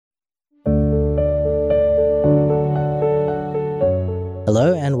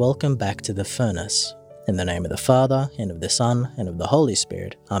Hello and welcome back to The Furnace. In the name of the Father, and of the Son, and of the Holy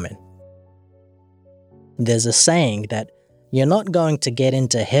Spirit. Amen. There's a saying that you're not going to get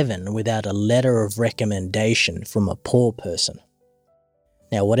into heaven without a letter of recommendation from a poor person.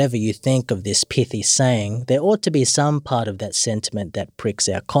 Now, whatever you think of this pithy saying, there ought to be some part of that sentiment that pricks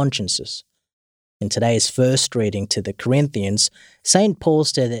our consciences. In today's first reading to the Corinthians, St. Paul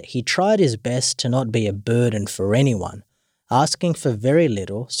said that he tried his best to not be a burden for anyone, asking for very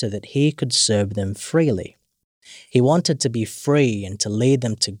little so that he could serve them freely. He wanted to be free and to lead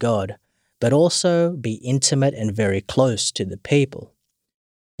them to God, but also be intimate and very close to the people.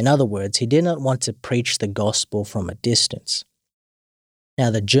 In other words, he did not want to preach the gospel from a distance. Now,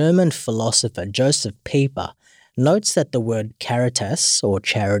 the German philosopher Joseph Pieper notes that the word caritas, or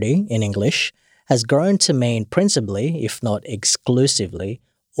charity in English, has grown to mean principally, if not exclusively,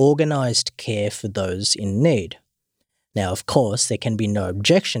 organized care for those in need. Now, of course, there can be no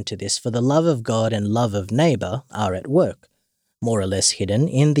objection to this, for the love of God and love of neighbour are at work, more or less hidden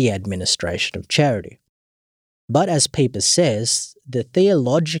in the administration of charity. But as Pieper says, the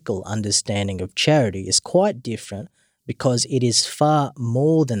theological understanding of charity is quite different because it is far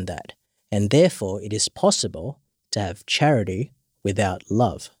more than that, and therefore it is possible to have charity without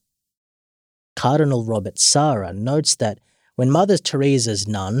love. Cardinal Robert Sarah notes that when Mother Teresa's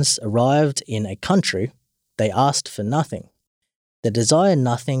nuns arrived in a country, they asked for nothing. They desired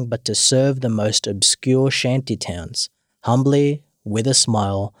nothing but to serve the most obscure shanty towns, humbly, with a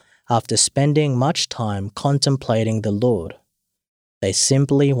smile, after spending much time contemplating the Lord. They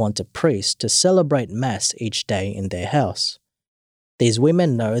simply want a priest to celebrate Mass each day in their house. These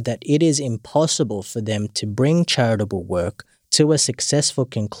women know that it is impossible for them to bring charitable work to a successful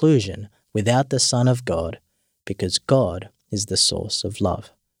conclusion without the Son of God, because God is the source of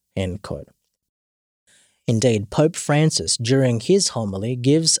love." End quote. Indeed, Pope Francis, during his homily,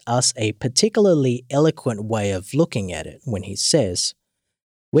 gives us a particularly eloquent way of looking at it when he says,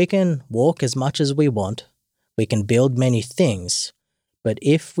 "We can walk as much as we want, we can build many things, but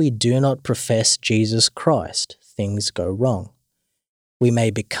if we do not profess Jesus Christ, things go wrong. We may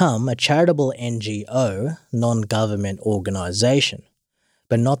become a charitable NGO, non-government organization,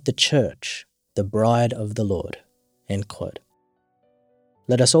 but not the Church, the bride of the Lord." End quote.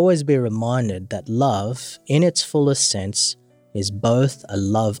 Let us always be reminded that love, in its fullest sense, is both a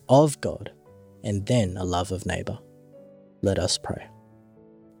love of God and then a love of neighbour. Let us pray.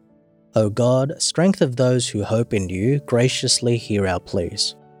 O God, strength of those who hope in you, graciously hear our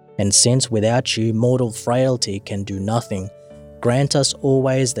pleas. And since without you mortal frailty can do nothing, grant us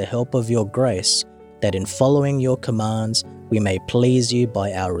always the help of your grace, that in following your commands we may please you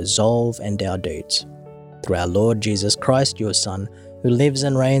by our resolve and our deeds. Through our Lord Jesus Christ, your Son, who lives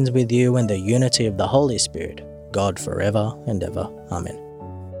and reigns with you in the unity of the Holy Spirit, God forever and ever. Amen.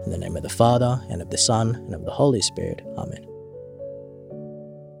 In the name of the Father, and of the Son, and of the Holy Spirit. Amen.